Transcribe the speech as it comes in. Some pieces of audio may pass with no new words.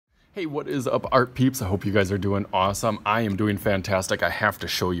Hey, what is up, art peeps? I hope you guys are doing awesome. I am doing fantastic. I have to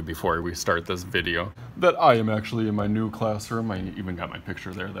show you before we start this video that I am actually in my new classroom. I even got my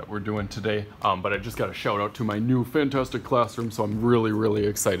picture there that we're doing today. But I just got a shout out to my new fantastic classroom, so I'm really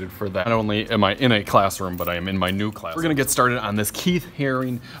excited for that. Not only am I in a classroom, but I am in my new class. We're gonna get started on this Keith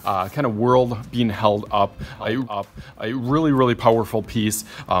Haring kind of world being held up. A really powerful piece.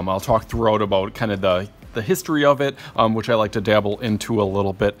 I'll talk throughout about kind of the history of it, which I like to dabble into a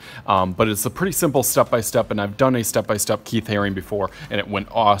little bit, but it's a pretty simple step-by-step, and I've done a step-by-step Keith Haring before, and it went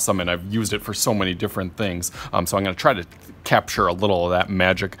awesome, and I've used it for so many different things, so I'm going to try to capture a little of that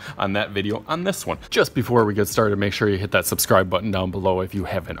magic on that video on this one. Just before we get started, make sure you hit that subscribe button down below if you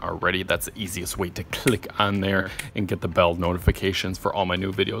haven't already. That's the easiest way to click on there and get the bell notifications for all my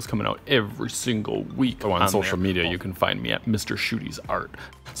new videos coming out every single week. So on social media, you can find me at Mr. Shooty's Art.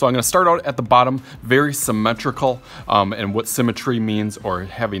 So I'm going to start out at the bottom, very symmetrical, and what symmetry means, or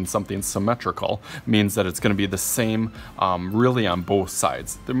having something symmetrical, means that it's going to be the same really on both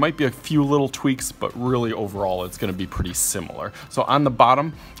sides. There might be a few little tweaks, but really overall it's going to be pretty similar. So on the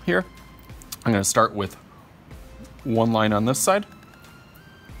bottom here, I'm going to start with one line on this side,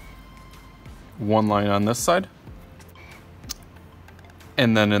 one line on this side,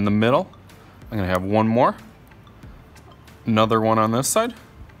 and then in the middle I'm going to have one more, another one on this side.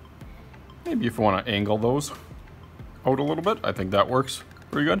 Maybe if you want to angle those out a little bit, I think that works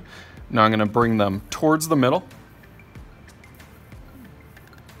pretty good. Now I'm going to bring them towards the middle.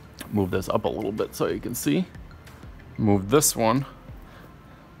 Move this up a little bit so you can see. Move this one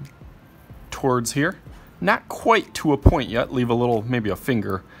towards here. Not quite to a point yet. Leave a little, maybe a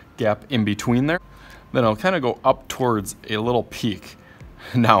finger gap in between there. Then I'll kind of go up towards a little peak.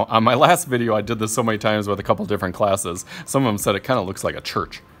 Now, on my last video, I did this so many times with a couple different classes. Some of them said it kind of looks like a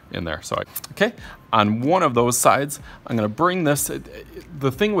church in there. So, okay, on one of those sides, I'm going to bring this. The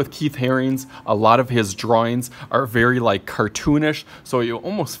thing with Keith Haring's, a lot of his drawings are very like cartoonish, so you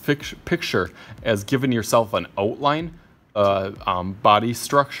almost picture as giving yourself an outline, body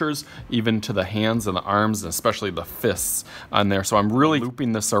structures, even to the hands and the arms, and especially the fists on there. So I'm really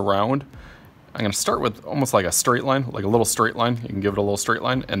looping this around. I'm going to start with almost like a straight line, like a little straight line. You can give it a little straight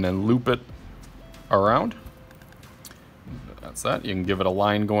line and then loop it around. That's that. You can give it a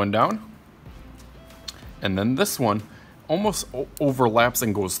line going down. And then this one almost overlaps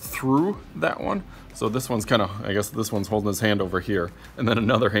and goes through that one. So this one's kind of, I guess this one's holding his hand over here, and then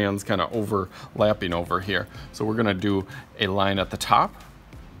another hand's kind of overlapping over here. So we're going to do a line at the top,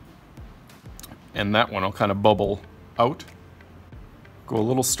 and that one will kind of bubble out, go a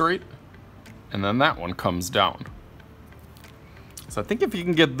little straight, and then that one comes down. So I think if you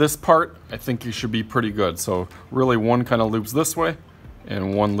can get this part, I think you should be pretty good. So really one kind of loops this way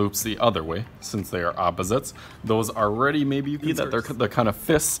and one loops the other way, since they are opposites. Those are ready, maybe you can see that they're the kind of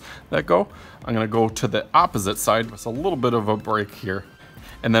fists that go. I'm gonna go to the opposite side. It's a little bit of a break here.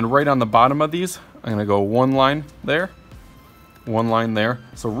 And then right on the bottom of these, I'm gonna go one line there, one line there.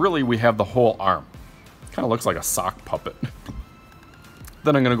 So really we have the whole arm. Kind of looks like a sock puppet.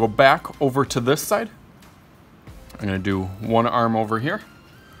 Then I'm gonna go back over to this side. I'm going to do one arm over here,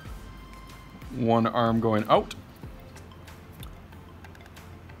 one arm going out,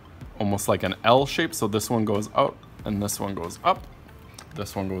 almost like an L shape. So this one goes out and this one goes up,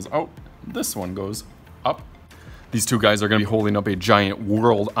 this one goes out, this one goes up. These two guys are going to be holding up a giant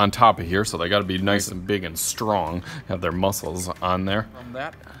world on top of here, so they got to be nice and big and strong, have their muscles on there. From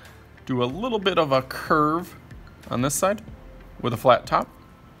that, do a little bit of a curve on this side with a flat top.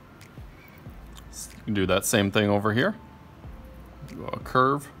 You can do that same thing over here. Do a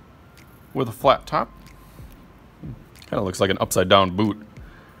curve with a flat top. Kind of looks like an upside down boot.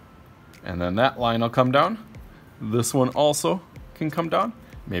 And then that line will come down. This one also can come down.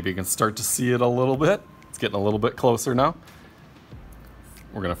 Maybe you can start to see it a little bit. It's getting a little bit closer now.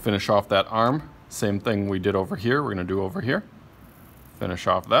 We're going to finish off that arm. Same thing we did over here, we're going to do over here. Finish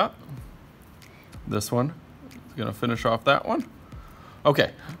off that. This one is going to finish off that one.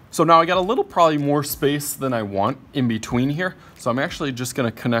 Okay, so now I got a little probably more space than I want in between here. So I'm actually just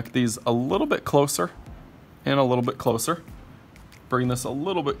gonna connect these a little bit closer and a little bit closer. Bring this a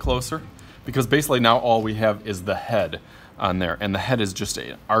little bit closer, because basically now all we have is the head on there. And the head is just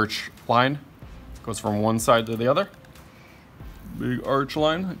an arch line. Goes from one side to the other. Big arch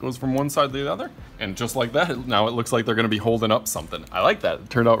line, it goes from one side to the other. And just like that, now it looks like they're gonna be holding up something. I like that, it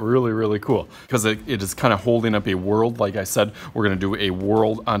turned out really cool. Because it is kind of holding up a world. Like I said, we're gonna do a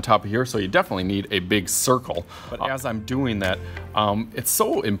world on top of here, so you definitely need a big circle. But as I'm doing that, it's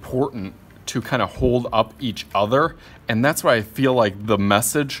so important to kind of hold up each other. And that's why I feel like the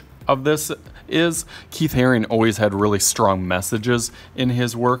message of this is Keith Haring always had really strong messages in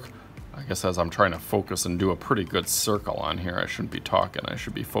his work. I guess as I'm trying to focus and do a pretty good circle on here, I shouldn't be talking, I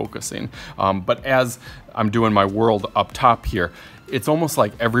should be focusing. But as I'm doing my world up top here, it's almost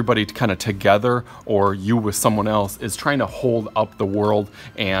like everybody kind of together, or you with someone else, is trying to hold up the world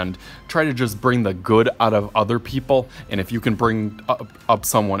and try to just bring the good out of other people. And if you can bring up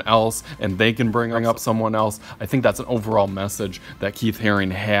someone else and they can bring up someone else, I think that's an overall message that Keith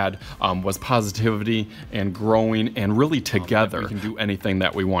Haring had, was positivity and growing and really together. We can do anything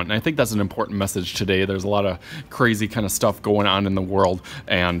that we want. And I think that's an important message today. There's a lot of crazy kind of stuff going on in the world,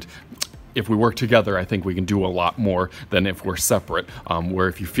 and if we work together, I think we can do a lot more than if we're separate, where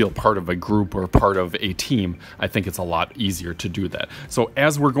if you feel part of a group or part of a team, I think it's a lot easier to do that. So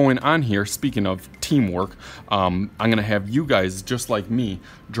as we're going on here, speaking of teamwork, I'm gonna have you guys, just like me,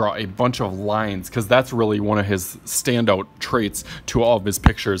 draw a bunch of lines, because that's really one of his standout traits to all of his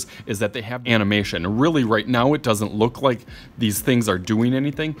pictures, is that they have animation. Really, right now, it doesn't look like these things are doing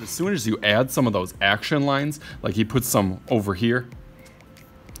anything. As soon as you add some of those action lines, like he puts some over here,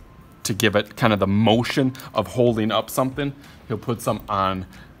 to give it kind of the motion of holding up something, he'll put some on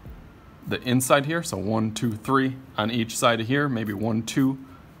the inside here. So 1, 2, 3 on each side of here, maybe 1, 2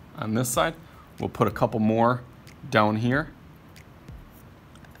 on this side. We'll put a couple more down here.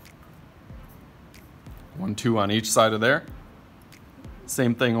 1, 2 on each side of there.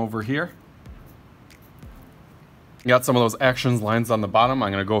 Same thing over here. Got some of those actions lines on the bottom.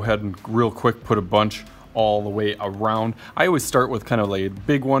 I'm gonna go ahead and real quick put a bunch all the way around. I always start with kind of a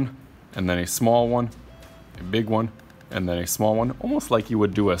big one, and then a small one, a big one, and then a small one, almost like you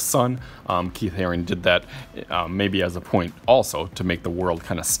would do a sun. Keith Haring did that maybe as a point also to make the world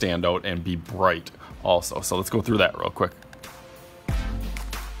kind of stand out and be bright also. So let's go through that real quick.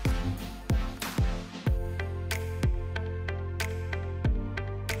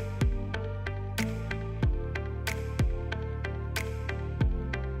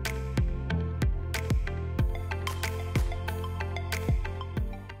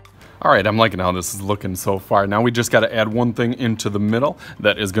 All right, I'm liking how this is looking so far. Now we just got to add one thing into the middle.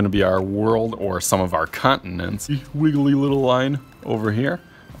 That is going to be our world, or some of our continents. Wiggly little line over here.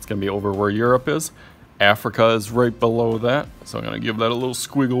 It's going to be over where Europe is. Africa is right below that. So I'm going to give that a little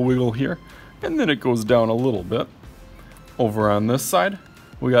squiggle wiggle here. And then it goes down a little bit. Over on this side,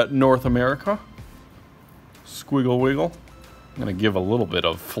 we got North America. Squiggle wiggle. I'm going to give a little bit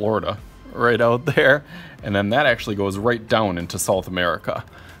of Florida right out there. And then that actually goes right down into South America.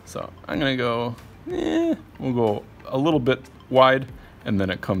 So I'm gonna go, we'll go a little bit wide, and then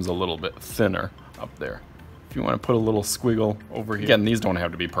it comes a little bit thinner up there. If you want to put a little squiggle over here. Again, these don't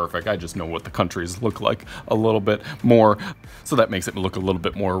have to be perfect. I just know what the countries look like a little bit more. So that makes it look a little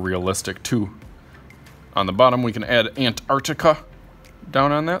bit more realistic too. On the bottom, we can add Antarctica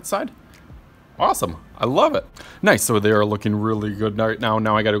down on that side. Awesome, I love it. Nice, so they're looking really good right now.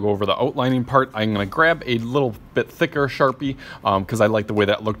 Now I gotta go over the outlining part. I'm gonna grab a little bit thicker Sharpie because I like the way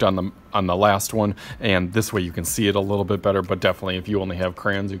that looked on the last one, and this way you can see it a little bit better. But definitely, if you only have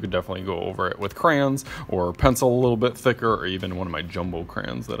crayons, you could definitely go over it with crayons, or pencil a little bit thicker, or even one of my jumbo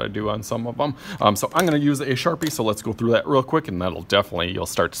crayons that I do on some of them. So I'm gonna use a Sharpie, so let's go through that real quick, and that'll definitely, you'll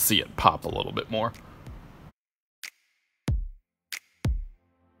start to see it pop a little bit more.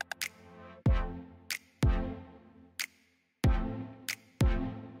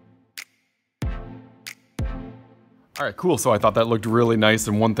 All right, cool. So I thought that looked really nice,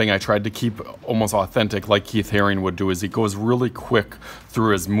 and one thing I tried to keep almost authentic, like Keith Haring would do, is he goes really quick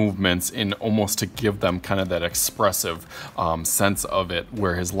through his movements, in almost to give them kind of that expressive sense of it,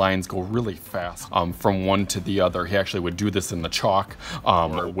 where his lines go really fast from one to the other. He actually would do this in the chalk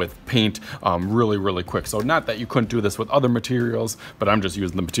with paint really, really quick. So not that you couldn't do this with other materials, but I'm just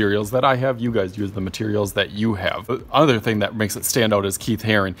using the materials that I have. You guys use the materials that you have. The other thing that makes it stand out as Keith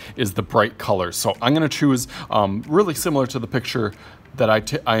Haring is the bright colors. So I'm going to choose really similar to the picture that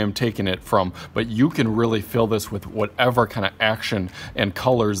I am taking it from, but you can really fill this with whatever kind of action and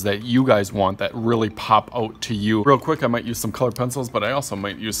colors that you guys want that really pop out to you. Real quick, I might use some color pencils, but I also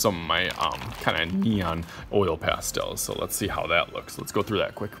might use some of my kind of neon oil pastels. So let's see how that looks. Let's go through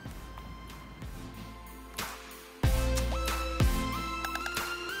that quick.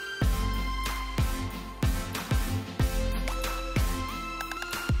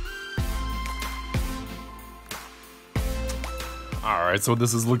 All right, so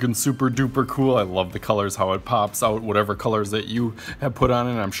this is looking super duper cool. I love the colors, how it pops out, whatever colors that you have put on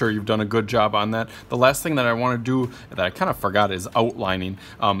it. I'm sure you've done a good job on that. The last thing that I want to do that I kind of forgot is outlining,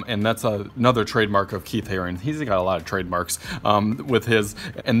 and that's another trademark of Keith Haring. He's got a lot of trademarks with his,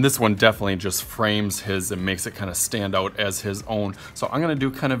 and this one definitely just frames his and makes it kind of stand out as his own. So I'm going to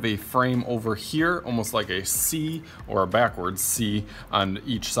do kind of a frame over here, almost like a C or a backwards C on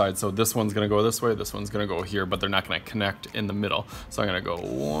each side. So this one's going to go this way, this one's going to go here, but they're not going to connect in the middle. So I'm gonna go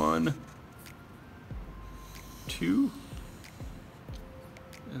 1, 2,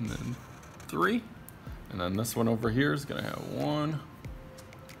 and then 3, and then this one over here is gonna have 1,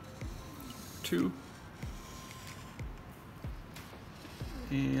 2,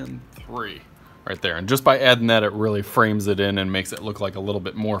 and 3. Right there, and just by adding that, it really frames it in and makes it look like a little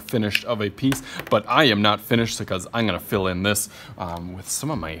bit more finished of a piece. But I am not finished because I'm gonna fill in this with some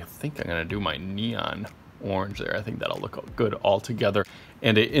of my, I think I'm gonna do my neon orange there. I think that'll look good all together.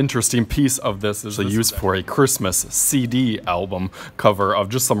 And an interesting piece of this is used for a Christmas CD album cover of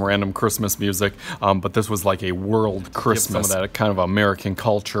just some random Christmas music. But this was like a world Christmas. Some of that kind of American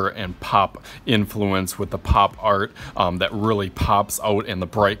culture and pop influence with the pop art that really pops out in the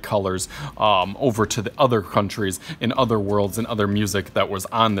bright colors over to the other countries, in other worlds, and other music that was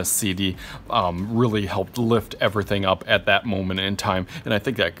on this CD really helped lift everything up at that moment in time. And I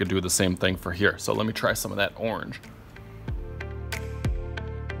think I could do the same thing for here. So let me try some of that orange.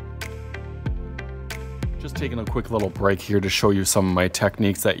 Just taking a quick little break here to show you some of my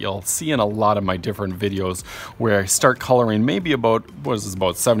techniques that you'll see in a lot of my different videos where I start coloring maybe about, what is this,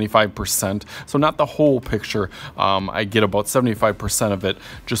 about 75%. So not the whole picture. I get about 75% of it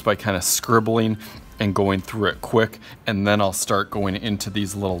just by kind of scribbling and going through it quick. And then I'll start going into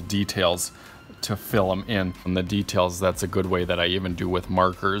these little details to fill them in. And the details, that's a good way that I even do with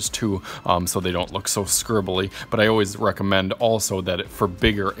markers too, so they don't look so scribbly. But I always recommend also that for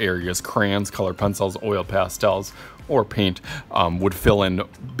bigger areas, crayons, color pencils, oil pastels, or paint would fill in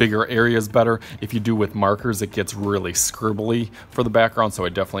bigger areas better. If you do with markers, it gets really scribbly for the background, so I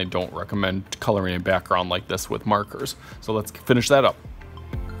definitely don't recommend coloring a background like this with markers. So let's finish that up.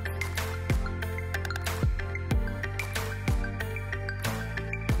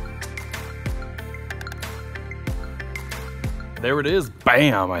 There it is,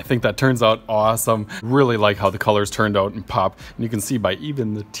 bam! I think that turns out awesome. Really like how the colors turned out and pop. And you can see by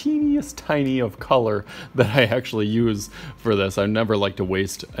even the teeniest tiny of color that I actually use for this. I never like to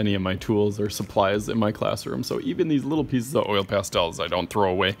waste any of my tools or supplies in my classroom. So even these little pieces of oil pastels I don't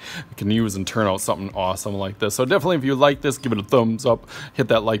throw away. I can use and turn out something awesome like this. So definitely if you like this, give it a thumbs up, hit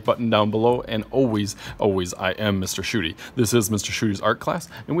that like button down below, and always, I am Mr. Shooty. This is Mr. Shooty's art class,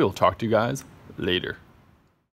 and we will talk to you guys later.